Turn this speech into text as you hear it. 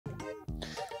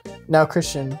Now,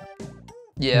 Christian.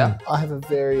 Yeah. I have a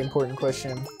very important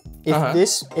question.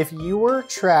 If you were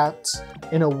trapped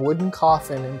in a wooden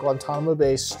coffin in Guantanamo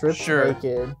Bay, stripped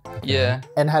naked,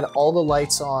 and had all the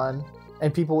lights on,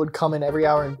 and people would come in every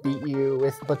hour and beat you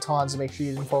with batons to make sure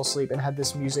you didn't fall asleep, and had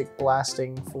this music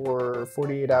blasting for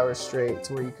 48 hours straight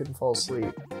to where you couldn't fall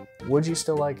asleep, would you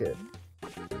still like it?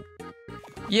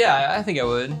 Yeah, I think I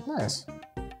would. Nice.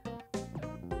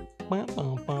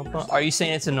 Are you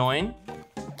saying it's annoying?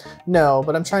 No,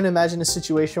 but I'm trying to imagine a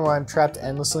situation where I'm trapped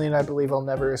endlessly and I believe I'll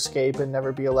never escape and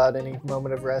never be allowed any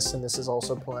moment of rest, and this is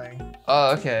also playing.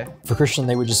 Oh, okay. For Christian,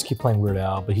 they would just keep playing Weird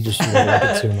Al, but he just wouldn't like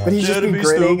it too much. But he'd just be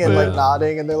grinning and like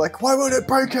nodding, and they're like, why won't it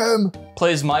break him?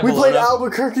 Plays My We Bologna. played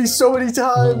Albuquerque so many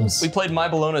times. We played My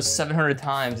Bologna 700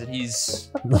 times, and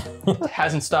he's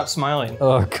hasn't stopped smiling.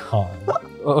 Oh, God.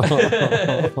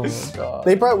 Oh, God.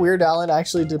 They brought Weird Al in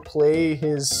actually to play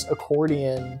his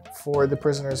accordion for the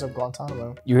prisoners of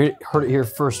Guantanamo. You heard it here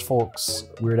first, folks.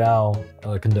 Weird Al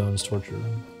condones torture.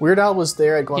 Weird Al was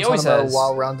there at He always Guantanamo has.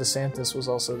 while Ron DeSantis was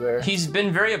also there. He's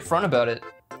been very upfront about it.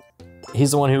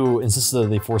 He's the one who insisted that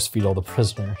they force feed all the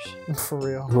prisoners For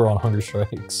real. who are on hunger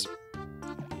strikes.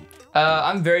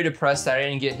 I'm very depressed that I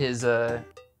didn't get his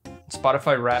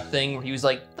Spotify rap thing where he was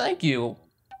like, thank you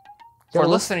for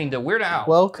listening to Weird Al.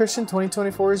 Well, Christian,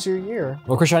 2024 is your year.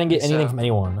 Well, Christian, I didn't get anything from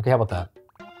anyone. Okay, how about that?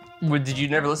 Did you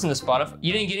never listen to Spotify?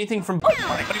 You didn't get anything from...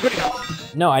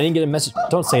 No, I didn't get a message.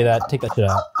 Don't say that. Take that shit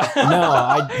out. No,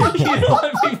 I... You don't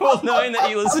want people knowing that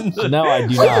you listen to... No, I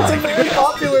do It's a not. very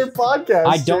popular podcast,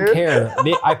 I don't dude. care.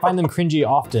 I find them cringy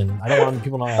often. I don't want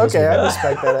people knowing I listen Okay, to I them.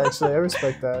 respect that, actually. I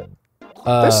respect that.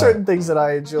 There's certain things that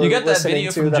I enjoy. You got that listening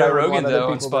video to from that Joe I would Rogan, want other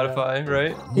though, on people to know. Spotify,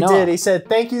 right? He did. He said,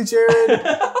 thank you, Jared.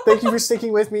 Thank you for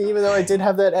sticking with me, even though I did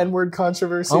have that N-word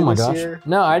controversy Oh my this gosh. year.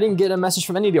 No, I didn't get a message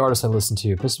from any of the artists I listened to.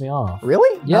 It pissed me off.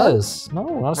 Really? Yes. No,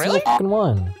 not a single Really? fucking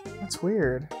one. That's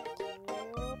weird.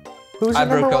 Who's your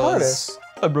number one artist?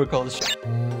 I broke all this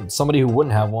shit. Somebody who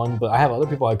wouldn't have one, but I have other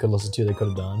people I could listen to they could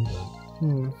have done.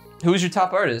 But Who was your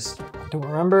top artist? I don't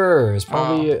remember. It's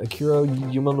probably Akira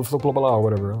Yumano blah blah blah or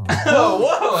whatever. Oh,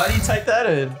 whoa! How do you type that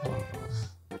in?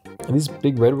 Are these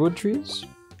big redwood trees?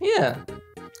 Yeah.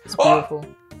 It's beautiful.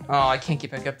 Oh, I can't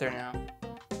get back up there now.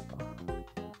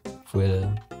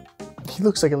 Fritter. He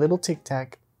looks like a little Tic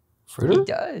Tac. Fritter? He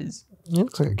does. He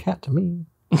looks like a cat to me.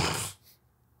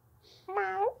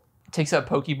 Takes out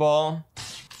Pokeball,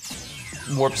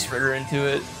 warps Fritter into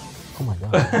it. Oh my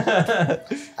god.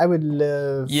 I would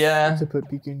love Yeah. to put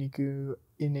Pikuniku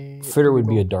in a... Fritter would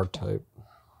be a dark type.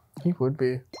 He would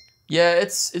be. Yeah,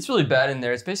 it's really bad in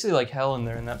there. It's basically like hell in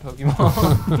there in that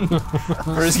Pokemon.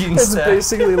 Fritter's getting It's stabbed.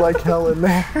 basically like hell in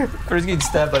there. Fritter's getting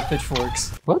stabbed by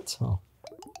pitchforks. What? Oh.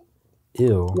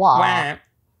 Ew. Wow. Wah.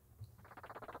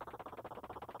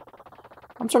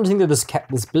 I'm starting to think that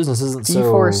this business isn't so...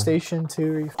 Deforestation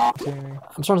too, are you f***ing me?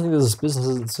 I'm starting to think that this business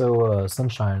isn't so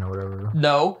sunshine or whatever.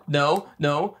 No, no,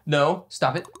 no, no.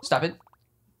 Stop it. Stop it.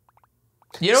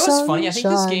 You know what's funny? I think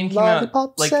this game came out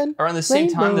like around the same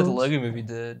time that the Lego movie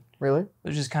did. Really? It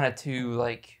was just kind of too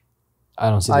like...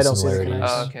 I don't see the similarities.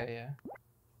 Oh, okay, yeah.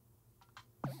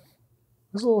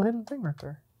 There's a little hidden thing right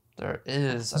there. There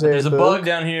is. There's There's a bug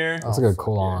down here. It's like a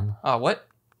colon. Oh, what?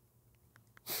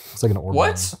 It's like an organ.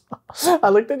 What? I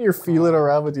like that you're feeling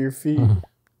around with your feet.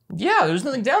 Yeah, there's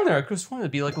nothing down there. I could have sworn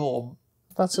it'd be like a little...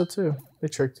 I thought so too. They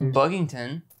tricked you.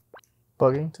 Buggington.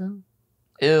 Buggington?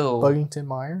 Ew. Buggington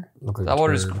Meyer? Look like That a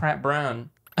water's turd. crap brown.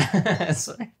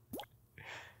 Sorry.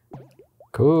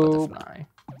 Cool. Butterfly.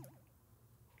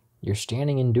 You're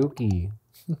standing in Dookie.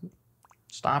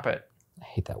 Stop it. I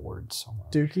hate that word so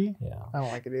much. Dookie? Yeah. I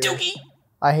don't like it either. Dookie.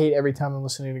 I hate every time I'm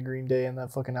listening to Green Day and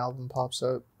that fucking album pops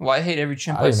up. Well, I hate every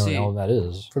chimp I I don't see. know what that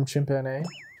is. From Chimpanzee.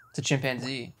 It's a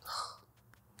chimpanzee.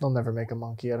 They'll never make a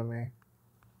monkey out of me.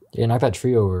 Yeah, knock that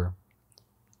tree over.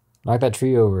 Knock that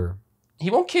tree over.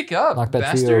 He won't kick up, Knock that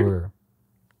bastard. tree over.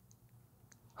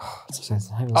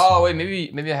 Oh, wait,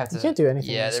 maybe I have to... You can't do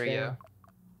anything. Yeah, in this there we game.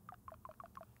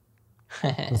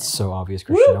 go. That's so obvious,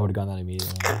 Christian. I would have gotten that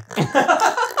immediately.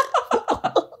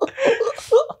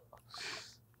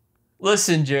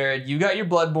 Listen, Jared, you got your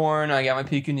Bloodborne, I got my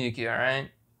Pikuniku, alright?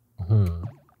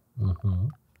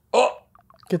 Oh!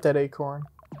 Get that acorn.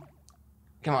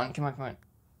 Come on, come on, come on.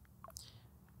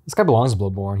 This guy belongs to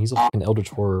Bloodborne. He's a fucking eldritch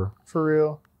horror. For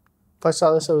real. If I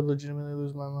saw this, I would legitimately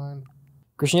lose my mind.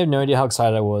 Christian, you have no idea how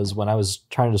excited I was when I was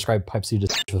trying to describe Pipe Sea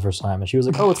for the first time. And she was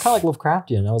like, oh, it's kind of like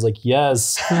Lovecraftian. I was like,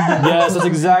 yes. Yes, that's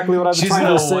exactly what I've been She doesn't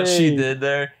trying know to say. what she did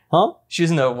there. Huh? She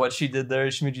doesn't know what she did there.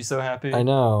 She made you so happy. I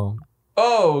know.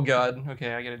 Oh god.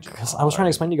 Okay, I get it. Because I was trying to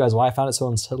explain to you guys why I found it so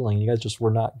unsettling. You guys just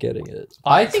were not getting it.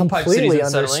 I think completely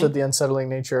understood the unsettling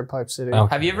nature of Pipe City.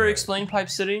 Okay. Have you ever explained Pipe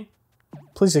City?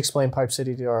 Please explain Pipe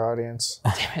City to our audience.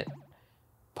 Damn it.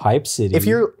 Pipe City. If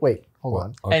you're hold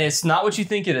on. Okay. And it's not what you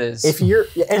think it is. If you're,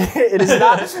 it is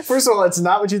not. First of all, it's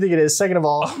not what you think it is. Second of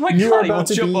all, oh my god,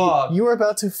 you are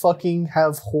about to fucking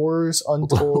have horrors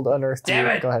untold unearthed. Damn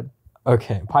it. Go ahead.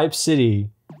 Okay, Pipe City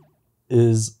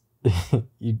is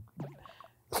you.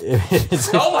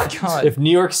 Oh my god! If New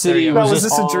York City was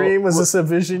this a dream? Was this a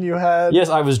vision you had? Yes,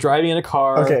 I was driving in a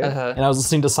car. Okay. And I was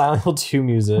listening to Silent Hill 2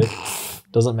 music.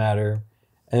 Doesn't matter.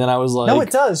 And then I was like, no,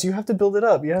 it does. You have to build it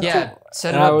up. You have to.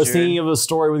 Set it and up, I was Jared. thinking of a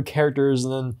story with characters,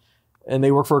 and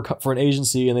they work for an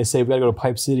agency, and they say we gotta go to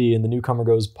Pipe City, and the newcomer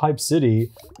goes Pipe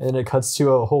City, and it cuts to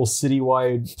a whole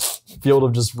citywide field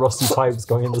of just rusty pipes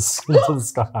going into the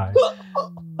sky.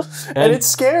 And it's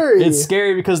scary. It's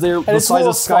scary because they're the size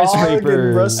of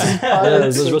skyscrapers. Rusty pipes. Yeah,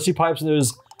 there's rusty pipes, and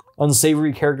there's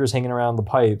unsavory characters hanging around the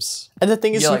pipes. And the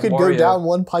thing is, you could go down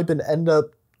one pipe and end up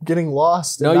getting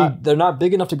lost. No, they're not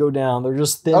big enough to go down. They're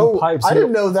just thin pipes. I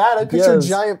didn't know that. I pictured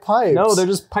giant pipes. No, they're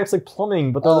just pipes like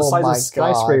plumbing, but they're the size of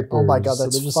skyscrapers. Oh my god,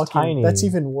 that's so just fucking tiny. That's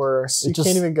even worse. You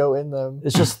can't even go in them.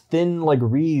 It's just thin like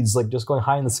reeds, like just going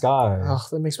high in the sky. Oh,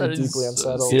 that makes me deeply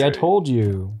unsettled. See, I told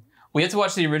you. We have to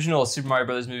watch the original Super Mario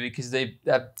Brothers movie because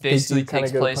that basically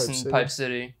takes place in Pipe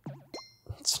City.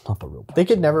 It's not the real Pipe They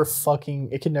could never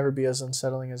it could never be as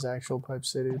unsettling as actual Pipe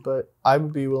City, but I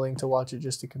would be willing to watch it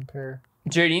just to compare.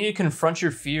 Jared, you need to confront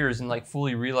your fears and like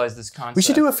fully realize this concept. We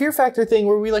should do a Fear Factor thing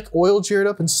where we like oil Jared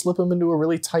up and slip him into a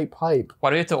really tight pipe.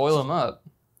 Why do we have to oil him up?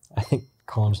 I think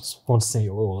Colin just wants to say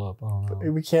oil up. I don't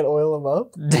know. We can't oil him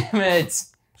up? Damn it.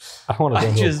 I want to go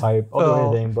into a pipe. I'll do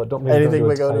anything, but don't make anything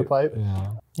but go into a pipe.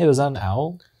 Yeah, was that an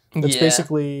owl? That's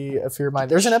basically a fear of mine.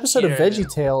 There's an episode of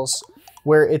VeggieTales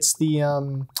where it's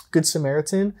the Good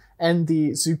Samaritan and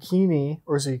the zucchini,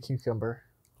 or is it a cucumber?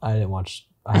 I didn't watch.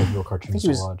 I had real cartoons to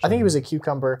watch. I think he was a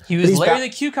cucumber. He was Larry the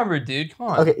Cucumber, dude. Come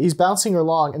on. Okay, he's bouncing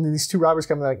along, and then these two robbers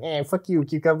come and they're like, fuck you,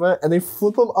 cucumber. And they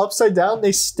flip him upside down.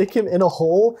 They stick him in a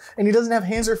hole, and he doesn't have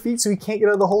hands or feet, so he can't get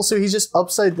out of the hole. So he's just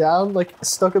upside down, like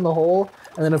stuck in the hole.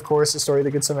 And then, of course, the story of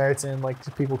the Good Samaritan, like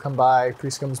people come by,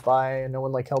 priest comes by, and no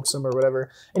one like helps him or whatever.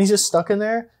 And he's just stuck in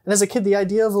there. And as a kid, the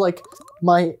idea of like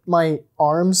my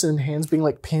arms and hands being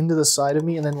like pinned to the side of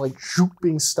me and then like shoop,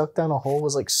 being stuck down a hole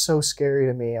was like so scary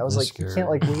to me. I was like, he can't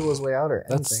like wiggle his way out or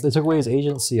anything. They took away his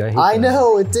agency. I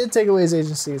know, it did take away his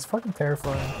agency. It's fucking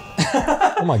terrifying.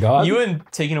 Oh my god. You and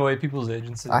taking away people's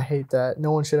agency. I hate that.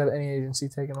 No one should have any agency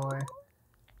taken away.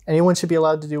 Anyone should be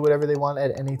allowed to do whatever they want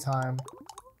at any time.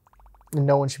 And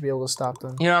no one should be able to stop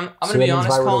them. You know, I'm gonna be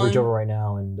honest, Colin. Reach over right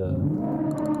now, and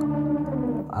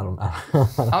I don't know.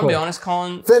 I'm gonna be honest,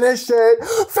 Colin. Finish it!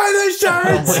 Finish it!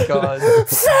 Oh my god.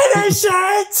 Finish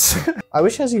it! I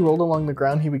wish as he rolled along the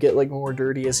ground, he would get like more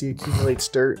dirty as he accumulates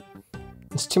dirt.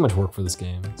 It's too much work for this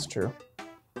game. It's true.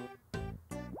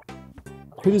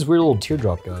 Who are these weird little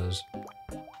teardrop guys?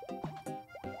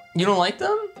 You don't like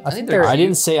them? I think they're. I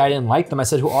didn't say I didn't like them. I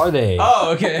said, who are they?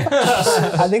 Oh, okay.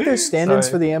 I think they're stand-ins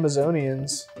for the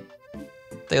Amazonians.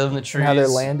 They live in the trees. And how their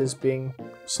land is being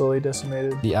slowly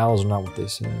decimated. The owls are not what they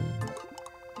seem.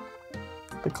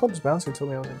 The club's bouncer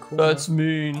told me I wasn't cool. That's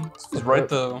mean. He's right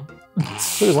though.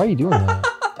 Wait, why are you doing that?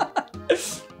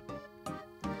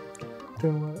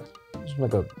 Doing what? Just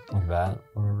like that,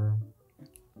 whatever.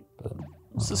 But,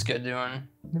 what's this guy doing?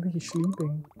 Maybe he's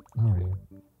sleeping. Maybe.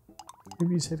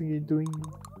 Maybe he's having a dream.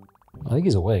 I think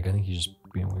he's awake. I think he's just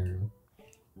being weird.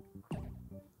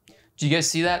 Did you guys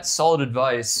see that? Solid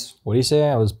advice. What do you say?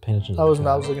 I was paying attention to I was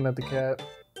looking at the cat.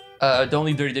 Don't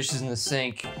leave dirty dishes in the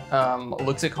sink.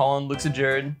 Looks at Colin, looks at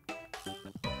Jared.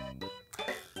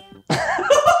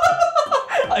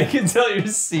 I can tell you're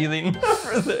seething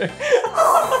over there.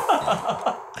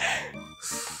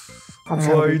 I'm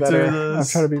trying to be better. I'm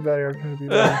trying to be better. I'm trying to be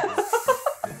better.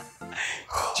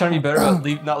 Trying to be better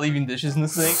about not leaving dishes in the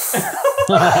sink.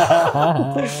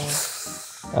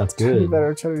 That's good.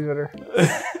 I'm trying to be better.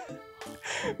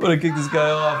 I'm gonna kick this guy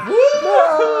off.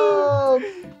 No!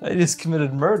 I just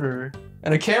committed murder,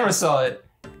 and a camera saw it.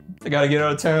 I gotta get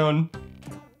out of town.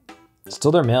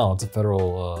 Still their mail. It's a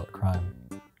federal crime.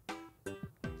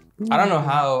 I don't know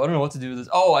how. I don't know what to do with this.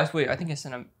 Oh, wait. I think I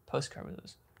sent a postcard with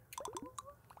this.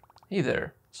 Hey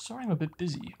there. Sorry, I'm a bit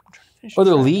busy. I'm trying to finish. Oh,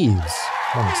 they're leaves.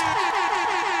 That makes sense.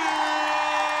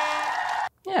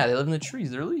 Yeah, they live in the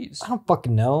trees. They're leaves. I don't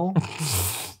fucking know.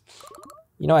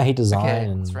 You know I hate design. Okay,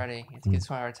 and it's ready. It's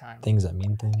one at a time. Things that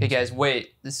mean things. Okay, guys,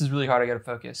 wait. This is really hard. I gotta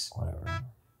focus. Whatever.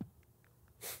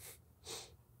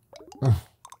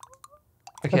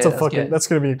 Okay, Okay, that's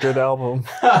gonna be a good album.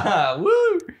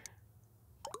 Woo!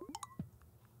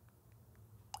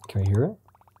 Can we hear it?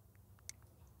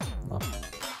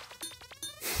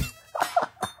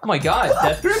 Oh my god,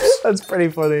 death grips? That's pretty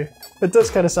funny. It does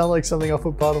kind of sound like something off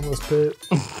a Bottomless Pit.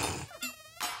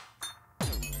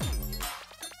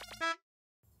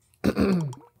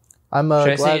 I'm Should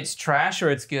I say it's trash or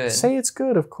it's good? Say it's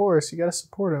good, of course. You gotta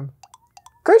support him.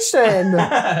 Christian!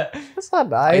 That's not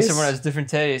nice. I guess everyone has different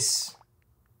tastes.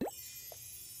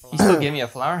 You still gave me a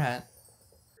flower hat.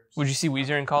 Would you see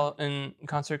Weezer in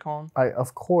concert, Colin?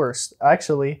 Of course.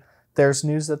 Actually, there's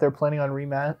news that they're planning on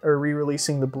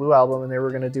re-releasing the Blue album, and they were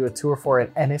going to do a tour for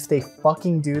it. And if they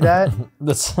fucking do that...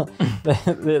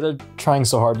 they're trying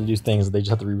so hard to do things that they just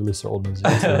have to re-release their old music.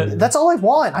 That's all I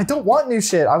want. I don't want new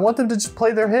shit. I want them to just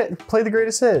play the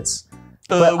greatest hits.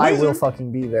 But I will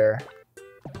fucking be there.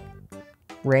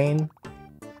 Rain,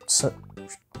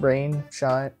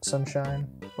 shine, sunshine,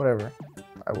 whatever.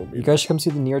 I will be. You guys should come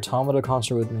see the Nier Automata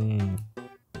concert with me.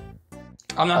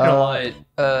 I'm not gonna lie.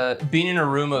 Being in a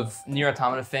room of Nier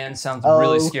Automata fans sounds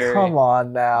really scary. Come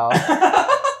on now.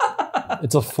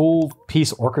 It's a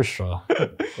full-piece orchestra,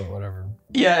 or whatever.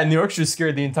 Yeah, and the orchestra's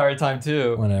scared the entire time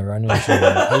too. Whatever. I knew I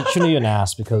shouldn't even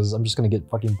ask because I'm just gonna get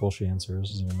fucking bullshit answers.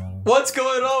 Doesn't even matter. What's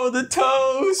going on with the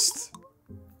toast?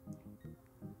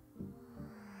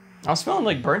 I'm smelling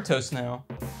like burnt toast now.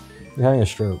 You're having a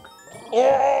stroke.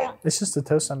 Oh! It's just the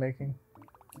toast I'm making.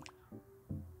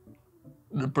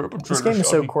 This game is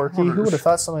so quirky. Who would have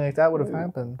thought something like that would have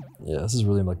happened? Yeah, this is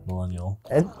really like millennial.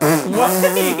 That's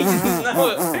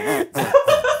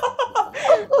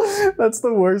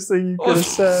the worst thing you could have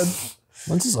said.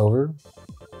 When's this over?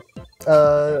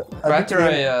 I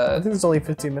think there's only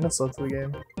 15 minutes left of the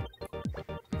game.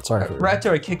 Sorry. Right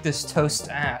after I kick this toast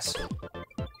ass.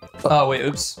 Oh wait,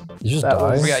 oops. You just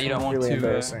died? Yeah, you don't want to.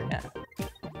 Yeah.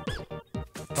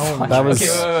 Oh, that was.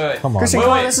 Okay, come on. Christian,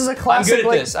 this is a classic. I'm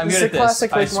good at this. I'm good at this.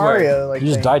 Classic like Mario. Like you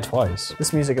just died twice.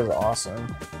 This music is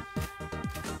awesome.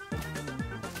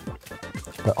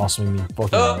 By awesome, I mean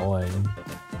fucking annoying.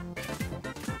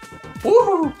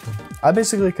 Woohoo! I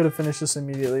basically could have finished this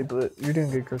immediately, but you're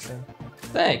doing good, Christian.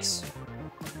 Thanks.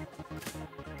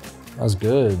 That was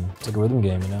good. It's like a rhythm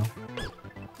game, you know.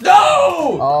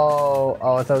 No! Oh!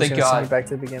 I thought it was gonna send me back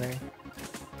to the beginning.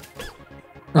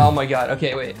 Oh my god.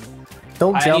 Okay, wait.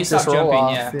 Don't jump. Just roll jumping,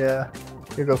 off. Yeah.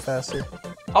 You go faster.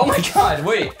 Oh my god!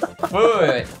 Wait.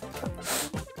 Wait.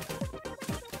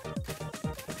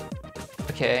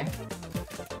 Okay.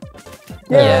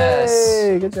 Yay!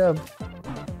 Yes. Good job.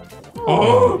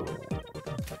 Oh.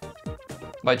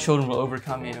 My children will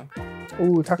overcome you.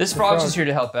 Ooh, this frog's just here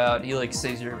to help out. He like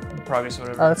saves your progress or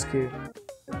whatever. Oh, that's cute.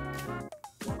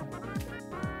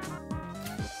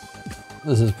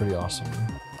 This is pretty awesome.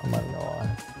 I'm not gonna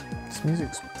lie. This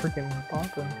music's freaking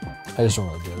popping. I just don't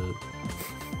really get it.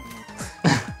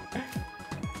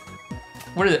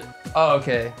 What is it? Oh,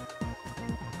 okay.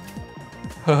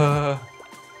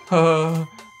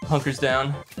 Hunkers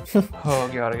down. Oh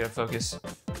god, I gotta focus.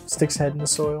 Sticks head in the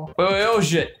soil. Wait, oh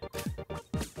shit.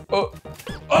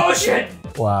 Oh shit!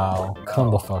 Wow,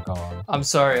 come the fuck on. I'm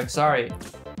sorry.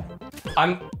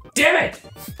 Damn it!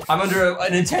 I'm under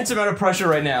an intense amount of pressure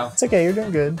right now. It's okay, you're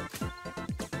doing good.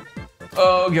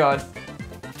 Oh god.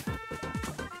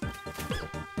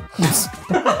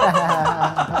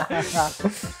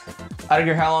 I don't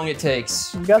care how long it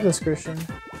takes. You got this, Christian.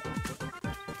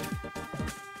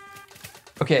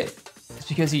 Okay, it's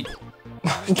because he...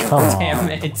 God damn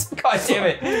it. God damn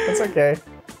it. That's okay.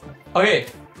 Okay,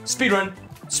 speedrun.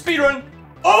 Speedrun.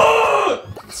 Oh!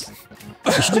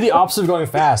 You should do the opposite of going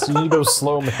fast. You need to go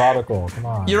slow and methodical. Come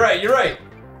on. You're right.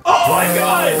 Oh my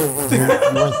god! You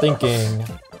weren't thinking.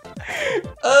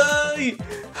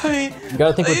 You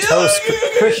gotta think with toast,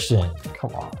 Christian.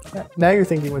 Come on. Now you're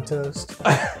thinking with toast.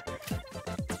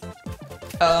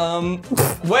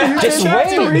 Wait, just wait.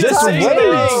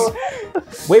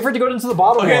 Wait for it to go into the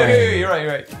bottom. Okay, you're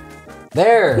right.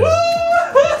 There.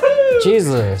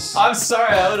 Jesus. I'm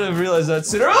sorry, I would have realized that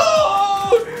sooner.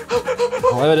 Oh!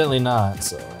 Well, evidently not,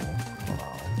 so.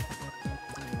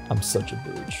 I'm such a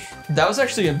bitch. That was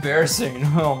actually embarrassing.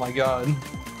 Oh my god.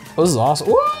 Oh, this is awesome.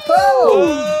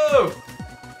 Whoa!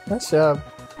 Nice job.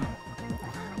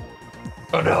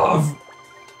 Enough!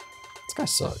 This guy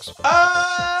sucks.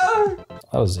 Ah!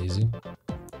 That was easy.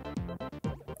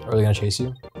 Are they gonna chase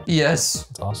you? Yes.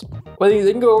 That's awesome. Wait,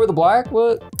 they can go over the black?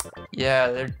 What?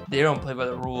 Yeah, they don't play by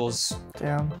the rules.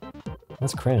 Damn.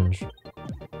 That's cringe.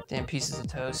 Damn pieces of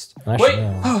toast. Actually, wait!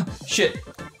 yeah. Oh, shit.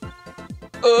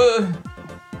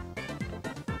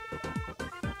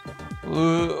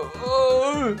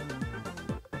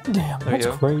 Damn, that's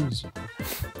crazy.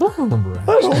 don't remember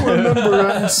I don't remember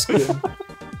asking.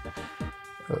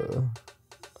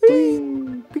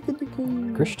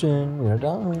 Christian, we're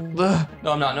done.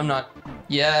 No, I'm not. No, I'm not.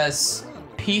 Yes.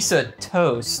 Piece of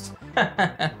toast.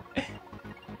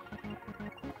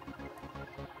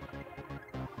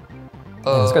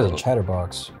 This guy's a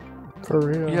chatterbox. For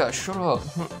real. Yeah, shut up.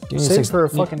 Save for a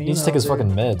fucking He needs to take his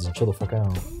fucking meds and chill the fuck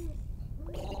out.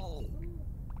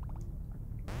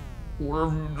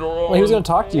 Well, he was gonna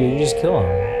talk to you. You just kill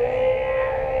him.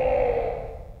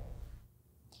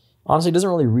 Honestly, he doesn't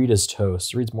really read as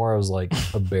toast. He reads more as like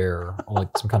a bear or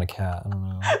like some kind of cat. I don't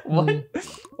know. What?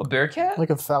 A bear cat? Like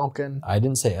a falcon. I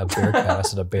didn't say a bear cat. I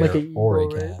said a bear Like or a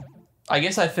eagle, cat. right? I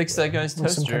guess I fixed that guy's Like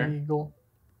some toaster. kind of eagle.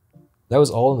 That was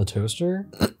all in the toaster?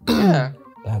 Yeah.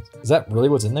 Is that really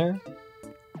what's in there?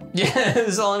 Yeah,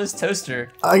 it's all in his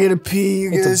toaster. I gotta pee,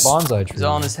 you guys. It's a bonsai tree. It's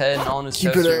all in his head and all in his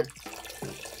Keep toaster. it up.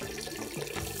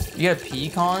 You got a pee,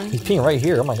 Colin? He's peeing right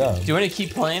here. Oh my god. Do you want to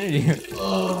keep playing or do you?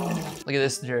 Look at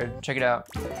this, Jared. Check it out.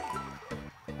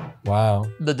 Wow.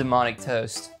 The demonic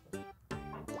toast.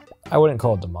 I wouldn't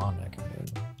call it demonic. I mean,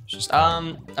 it's just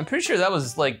I'm pretty sure that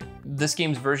was like this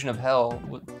game's version of hell.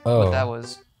 What that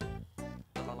was.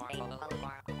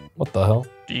 What the hell?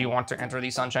 Do you want to enter the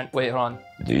sunshine? Wait, hold on.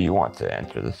 Do you want to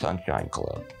enter the Sunshine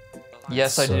Club?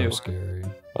 Yes, I so do. Scary.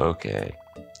 Okay,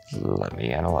 let me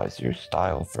analyze your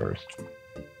style first.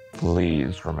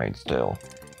 Please remain still.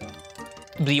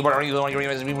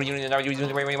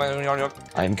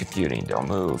 I'm computing, don't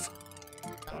move.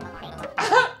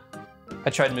 I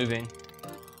tried moving.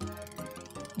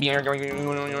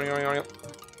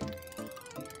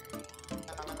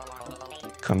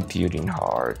 Computing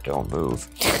hard, don't move.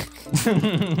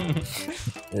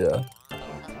 Yeah.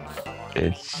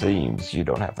 It seems you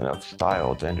don't have enough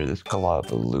style to enter this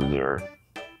club, loser.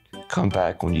 Come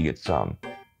back when you get some.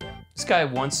 This guy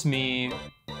wants me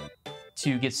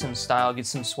to get some style, get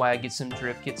some swag, get some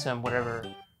drip, get some whatever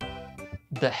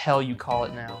the hell you call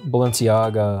it now.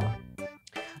 Balenciaga.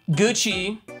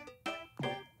 Gucci.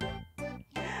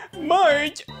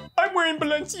 Marge, I'm wearing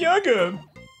Balenciaga.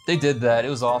 They did that. It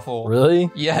was awful. Really?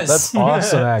 Yes. That's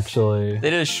awesome, actually. They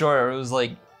did a short. It was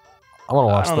like, I want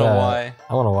to watch that. I don't know why.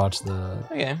 I want to watch that.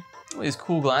 Okay. Well, these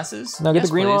cool glasses. Now get Yes,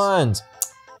 the green please. ones.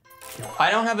 I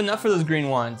don't have enough for those green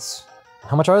ones.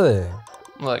 How much are they?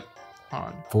 Look, hold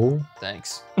on. Full?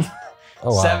 Thanks.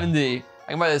 Oh, wow. 70.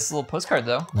 I can buy this little postcard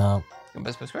though. No. You can buy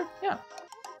this postcard? Yeah.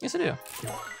 Yes, I do.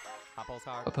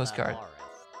 A postcard.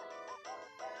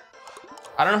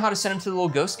 I don't know how to send him to the little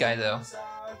ghost guy though.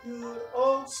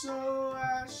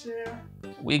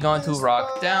 We going to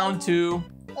rock down to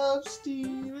Of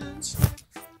Stevens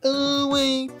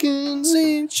awakens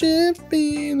ancient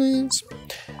feelings.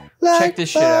 check this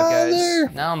shit out,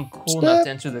 guys. Now I'm cool enough to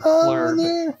enter the club.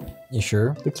 You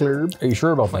sure? The club. Are you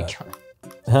sure about Oh my that?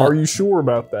 god. Are you sure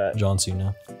about that? John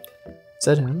Cena. Is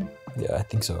that him? Yeah, I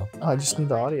think so. Oh, I just need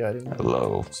the audio. I didn't know.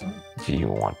 Hello. Do you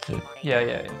want to?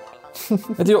 Yeah.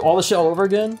 I do all this shit all over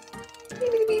again?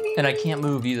 And I can't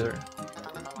move either.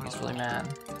 He's really mad.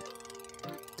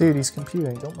 Dude, he's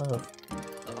computing. Don't move.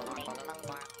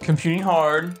 Computing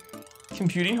hard.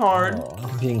 Computing hard. Oh,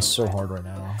 I'm being so hard right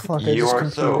now. Fuck, I You just are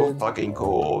so computed. fucking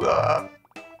cool.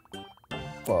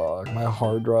 Fuck, my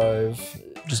hard drive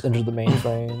just entered the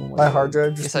mainframe. My hard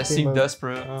drive just Yes, I became seem a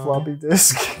desperate. floppy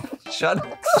disk. Shut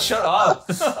up.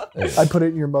 I put it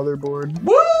in your motherboard.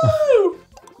 Woo!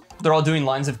 They're all doing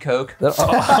lines of coke. They don't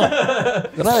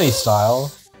have any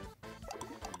style.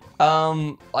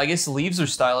 I guess leaves are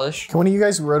stylish. Can one of you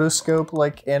guys rotoscope,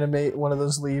 like, animate one of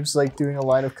those leaves, like, doing a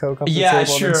line of coke up the Yeah,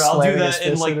 table? sure. And then I'll do slamming his that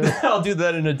in fist like in it? I'll do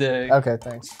that in a day. Okay,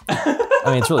 thanks. I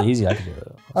mean, it's really easy. I can do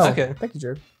it. Oh, Okay. Thank you,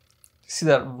 Jared. See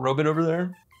that robot over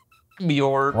there?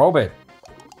 Your Robot.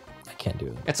 I can't do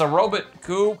it. It's a robot,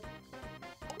 cool.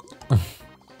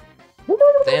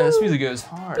 Damn, this music goes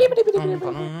hard.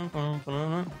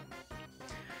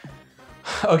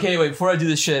 Okay, wait, before I do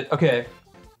this shit, okay.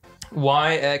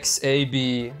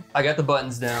 YXAB. I got the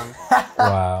buttons down.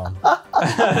 Wow.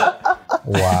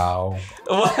 Wow.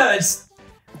 What?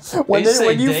 When, They say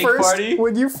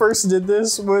when you first did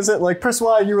this, was it like press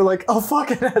Y and you were like, oh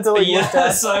fuck, I had to like lift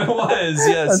Yes, that? I was,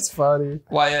 yes. That's funny.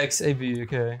 YXAB,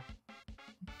 okay.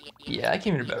 Yeah, I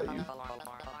came here about you.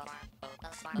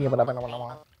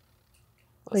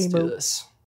 Let's do this.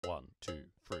 1, 2,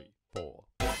 3, 4.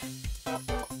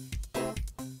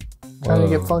 Trying to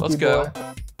get Whoa. funky, Let's go. boy.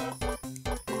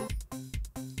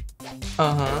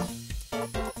 Uh-huh.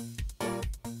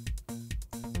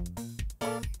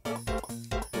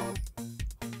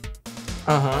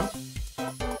 Uh-huh.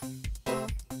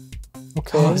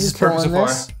 Okay, Oh, this you is perfect so killing far.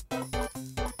 this?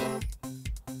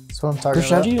 That's what I'm talking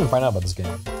Christian, how'd about. you even find out about this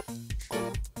game?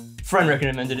 Friend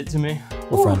recommended it to me.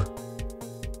 What friend?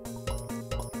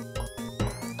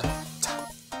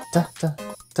 Da, da,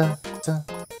 da, da,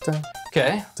 da,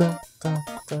 Okay. da, da,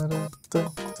 da, da,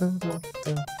 da, da,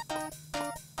 da.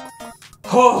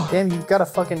 Oh, Damn, you've got a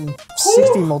fucking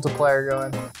 60 multiplier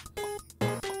going.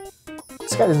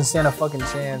 This guy doesn't stand a fucking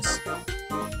chance.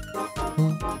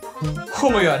 oh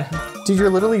my god. Dude, you're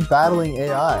literally battling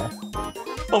AI.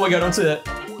 Oh my god, don't say that.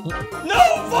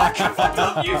 No, fuck, I fucked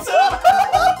up, you son.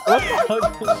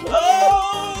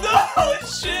 Oh no,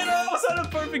 shit, I was on a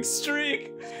perfect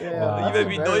streak. Yeah, You made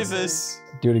me nervous.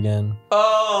 Do it again.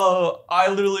 Oh,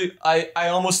 I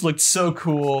almost looked so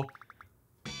cool.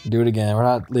 Do it again. We're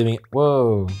not leaving it.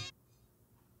 Whoa.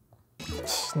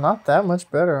 It's not that much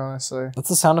better, honestly. That's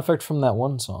the sound effect from that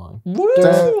one song. Woo!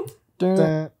 Dun,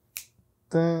 dun,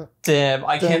 dun. Damn,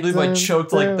 I can't believe I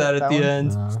choked like that at the one?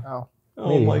 end. Oh. Oh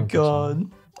Maybe my I don't think so.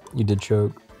 god. You did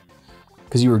choke.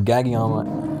 Because you were gagging on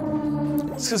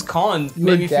my... It's because Colin You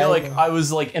made were me feel like gagging. I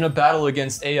was like in a battle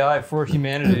against AI for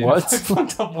humanity. What? I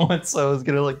fucked up once, so I was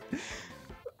gonna like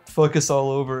fuck us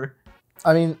all over.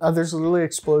 I mean, there's literally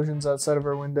explosions outside of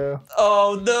our window.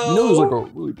 Oh no! You know there's like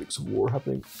a really big civil war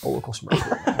happening all across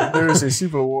America. There is a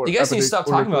civil war. You guys need to stop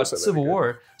talking about Civil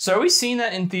War. So are we seeing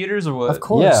that in theaters or what? Of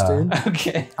course, Yeah. dude.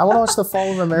 Okay. I want to watch The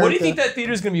Fall of America. What do you think that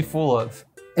theater's gonna be full of?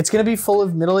 It's gonna be full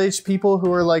of middle-aged people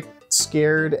who are like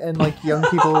scared and like young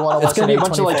people who want to watch. It's gonna be a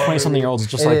bunch of like A24 20-something year olds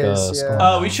just It like is, a...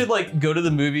 yeah. We should like go to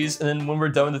the movies and then when we're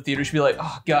done with the theater, we should be like,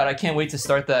 oh god, I can't wait to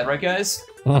start that, right guys?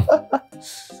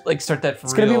 Like start that for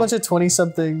It's real. gonna be a bunch of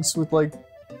 20-somethings with like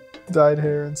dyed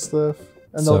hair and stuff,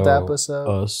 and they'll dap us up.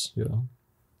 Us, yeah.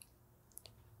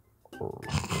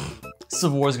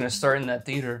 Civil War's gonna start in that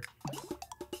theater.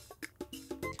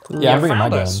 Yeah, I'm bringing my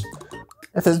found gun. us.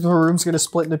 If the room's gonna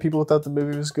split into people who thought the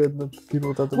movie was good and the people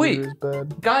who thought the Wait. movie was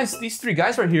bad. Guys, these three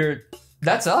guys right here,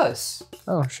 that's us.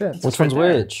 Oh shit! Which right one's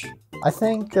there. which? I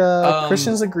think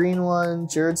Christian's the green one,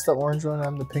 Jared's the orange one, and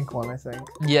I'm the pink one. I think.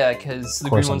 Yeah, because the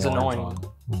Of green course I'm one's the orange annoying. one.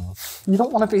 Yeah. You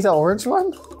don't want to be the orange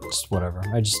one? Just whatever.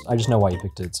 I just know why you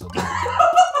picked it, so...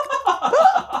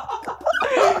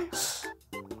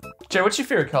 Jared, what's your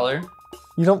favorite color?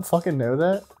 You don't fucking know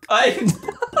that? I.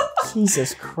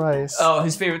 Jesus Christ! Oh,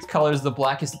 his favorite color is the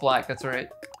blackest black. That's right.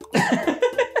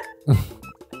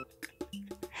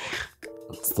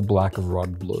 It's the black of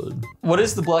red blood. What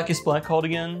is the blackest black called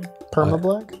again? Perma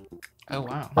black? Oh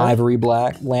wow. Ivory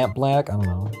black, lamp black, I don't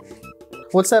know.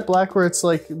 What's that black where it's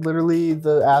like literally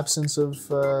the absence of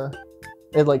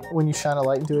it, like when you shine a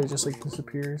light into it, it just like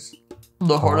disappears?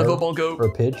 The heart of a Or bunko.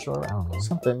 a pitch, or I don't know.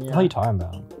 Something, What yeah. are you talking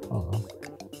about? I don't know.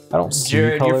 I don't see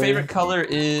Jared, your color. favorite color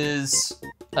is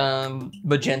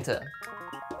magenta.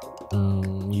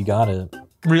 You got it.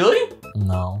 Really?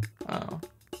 No. Oh.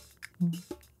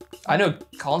 I know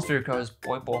Colin's favorite color is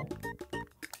purple.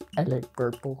 I like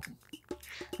purple.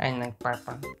 I like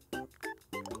purple.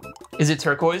 Is it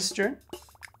turquoise, Jared?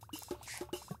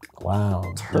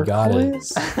 Wow. You got it.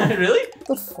 Turquoise? Really? What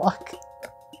the fuck?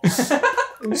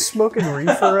 Are you smoking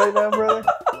reefer right now, brother?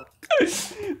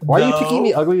 Why are you picking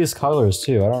the ugliest colors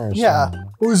too? I don't understand. Yeah.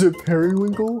 What is it,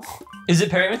 periwinkle? Is it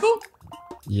periwinkle?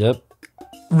 Yep.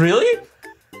 Really?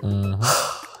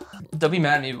 Mm-hmm. Don't be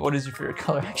mad at me, but what is your favorite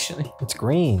color actually? It's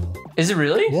green. Is it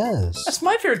really? Yes. That's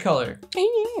my favorite color.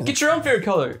 Get your own favorite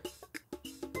color.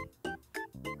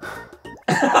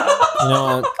 You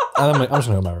know what? I'm just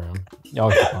gonna go to my room.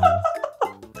 Y'all keep on.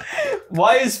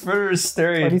 Why is Furter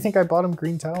staring? Why do you think I bought him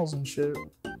green towels and shit?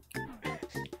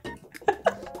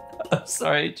 I'm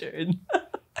sorry, Jared.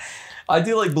 I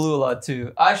do like blue a lot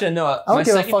too. Actually, no. I don't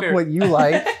give a fuck what you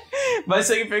like. My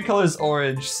second favorite color is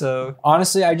orange, so.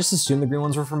 Honestly, I just assumed the green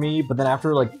ones were for me, but then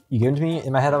after like you gave them to me,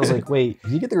 in my head I was like, wait,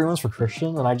 did you get the green ones for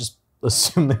Christian? And I just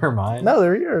assumed they were mine. No,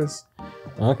 they're yours.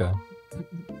 Okay.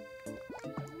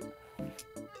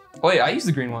 Oh, wait, I use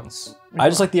the green ones. I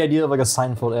just like the idea of like a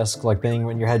Seinfeld-esque like thing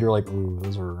in your head. You're like, ooh,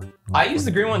 those are. I use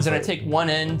the green ones and I take one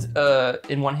end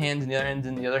in one hand and the other end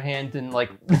in the other hand and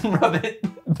like rub it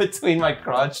between my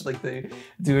crotch like they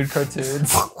do in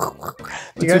cartoons.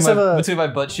 Do you guys have a? Between my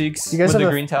butt cheeks Do you guys with have the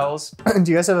a- green towels.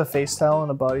 Do you guys have a face towel and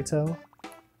a body towel?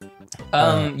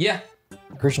 Yeah,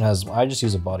 Christian has. I just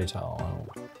use a body towel.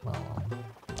 I don't know.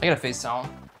 I got a face towel.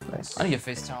 Nice. I need a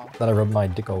face towel. That I rub my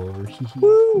dick all over.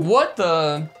 What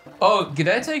the? Oh, did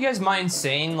I tell you guys my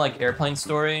insane like airplane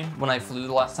story when I flew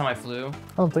the last time I flew? I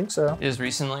don't think so. It was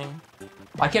recently.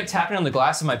 I kept tapping on the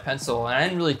glass of my pencil and I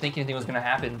didn't really think anything was gonna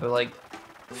happen, but like,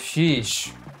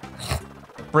 sheesh.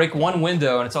 Break one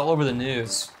window and it's all over the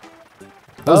news.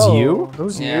 That was Oh, you? That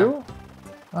was Yeah. you?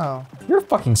 Oh, You're a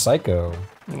fucking psycho.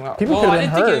 Well, People I could've didn't been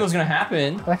think anything hurt. was gonna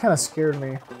happen. that kind of scared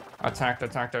me. Attacked.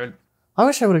 I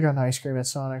wish I would have gotten ice cream at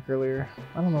Sonic earlier.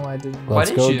 I don't know why I didn't.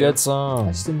 Let's go get some.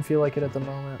 I just didn't feel like it at the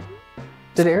moment.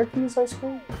 Did Eric use ice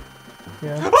cream?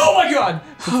 Yeah. Oh my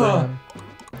god!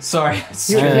 Sorry.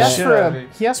 He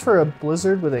asked for a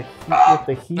blizzard with the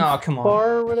Heath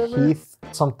bar or whatever. Heath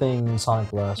something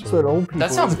Sonic Blast. That's what old people.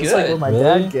 That sounds good. It's like what my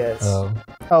dad gets. Oh,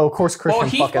 of course Christian. Well,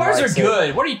 Heath bars are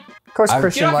good. What are you? Of course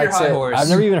Christian likes it. I've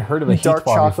never even heard of a Heath dark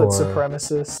bar chocolate before.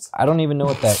 Supremacist. I don't even know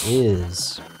what that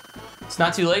is. It's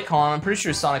not too late, Colin. I'm pretty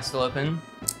sure Sonic's still open.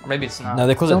 Or maybe it's not. No,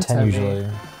 they close at 10 usually.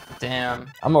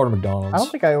 Damn. I'm ordering McDonald's. I don't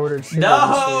think I ordered sugar.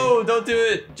 No, don't do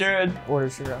it, Jared.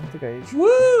 Ordered sugar. I don't think I ate sugar.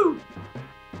 Woo!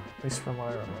 At least from what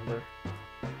I remember.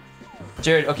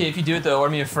 Jared, okay, if you do it though,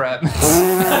 order me a frap.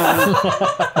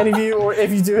 And if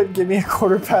you do it, give me a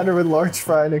quarter pounder with large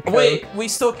fry and a Coke. Wait, we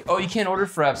still. Oh, you can't order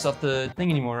fraps off the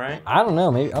thing anymore, right? I don't know.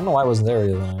 Maybe I don't know why I wasn't there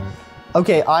either.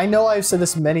 Okay, I know I've said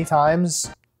this many times,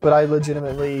 but I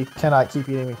legitimately cannot keep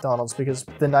eating McDonald's because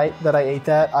the night that I ate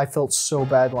that, I felt so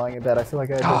bad lying in bed. I feel like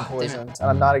I had been poisoned, and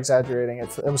I'm not exaggerating.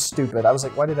 It was stupid. I was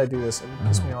like, why did I do this? It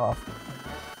pissed me off.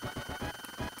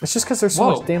 It's just because there's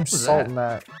so much damn salt in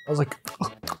that. I was like,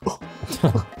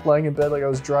 lying in bed like I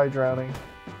was dry drowning.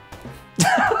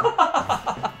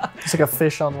 It's like a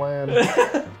fish on land.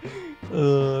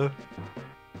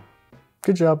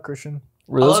 Good job, Christian.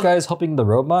 Were those guys helping the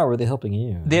robot or were they helping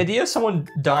you? The idea of someone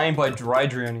dying by dry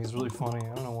drowning is really funny.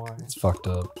 I don't know why. It's fucked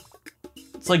up.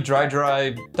 It's like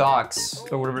dry docks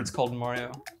or whatever it's called in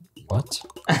Mario. What?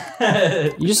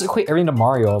 You just equate everything to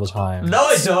Mario all the time. No,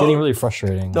 I don't. It's getting really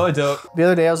frustrating. No, I don't. The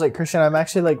other day I was like, Christian, I'm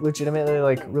actually like legitimately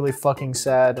like really fucking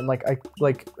sad, and like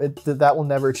that will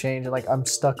never change, and like I'm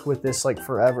stuck with this like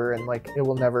forever, and like it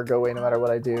will never go away no matter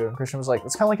what I do. And Christian was like,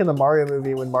 it's kind of like in the Mario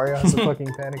movie when Mario has a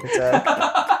fucking panic attack.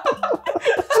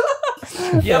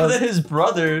 Yeah, but then his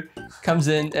brother comes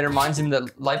in and reminds him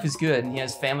that life is good, and he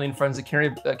has family and friends that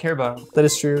care about him. That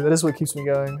is true. That is what keeps me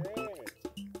going.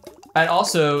 And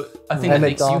also, a thing that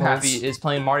makes you happy is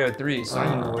playing Mario 3, so I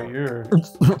don't even know what you're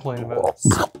complaining about.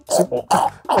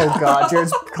 Oh god,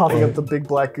 Jared's coughing up the big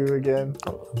black goo again.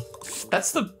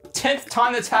 That's the 10th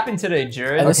time that's happened today,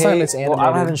 Jared. And this time it's animated. Well, I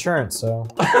don't have insurance, so...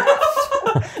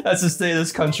 That's the state of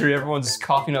this country. Everyone's just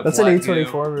coughing up That's black an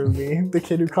A24 movie. The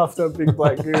kid who coughed up big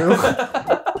black goo.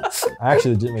 I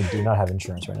actually do not have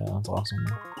insurance right now. It's awesome.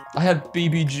 I had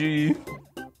BBG.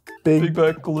 Big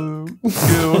black glue.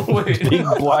 Goo. Wait. Big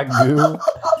black goo.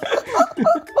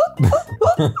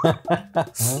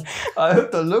 I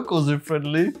hope the locals are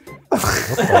friendly. What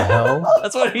the hell?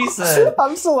 That's what he said.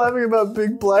 I'm still laughing about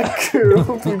big black goo.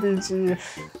 BBG.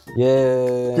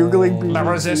 Yeah. Googling BBG. The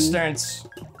resistance.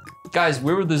 Guys,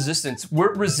 we're resistance.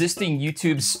 We're resisting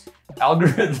YouTube's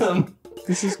algorithm.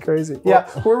 This is crazy. Yeah,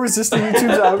 we're resisting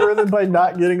YouTube's algorithm by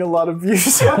not getting a lot of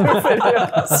views on our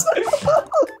videos.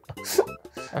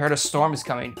 I heard a storm is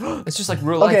coming. It's just like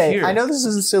real life here. Okay, I know this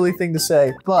is a silly thing to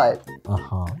say, but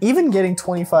even getting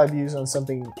 25 views on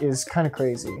something is kind of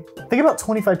crazy. Think about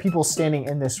 25 people standing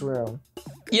in this room.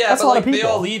 Yeah, that's but a lot like of people.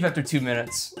 they all leave after 2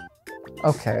 minutes.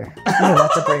 Okay, you don't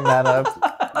have to bring that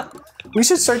up. We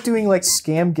should start doing like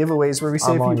scam giveaways where we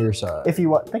say on your side. If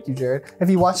you thank you, Jared. If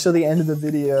you watch till the end of the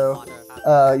video,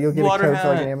 you'll get a code for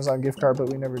like an Amazon gift card, but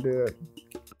we never do it.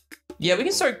 Yeah, we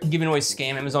can start giving away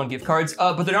scam Amazon gift cards,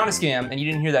 but they're not a scam, and you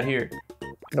didn't hear that here.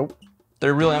 Nope.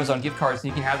 They're real Amazon gift cards, and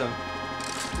you can have them.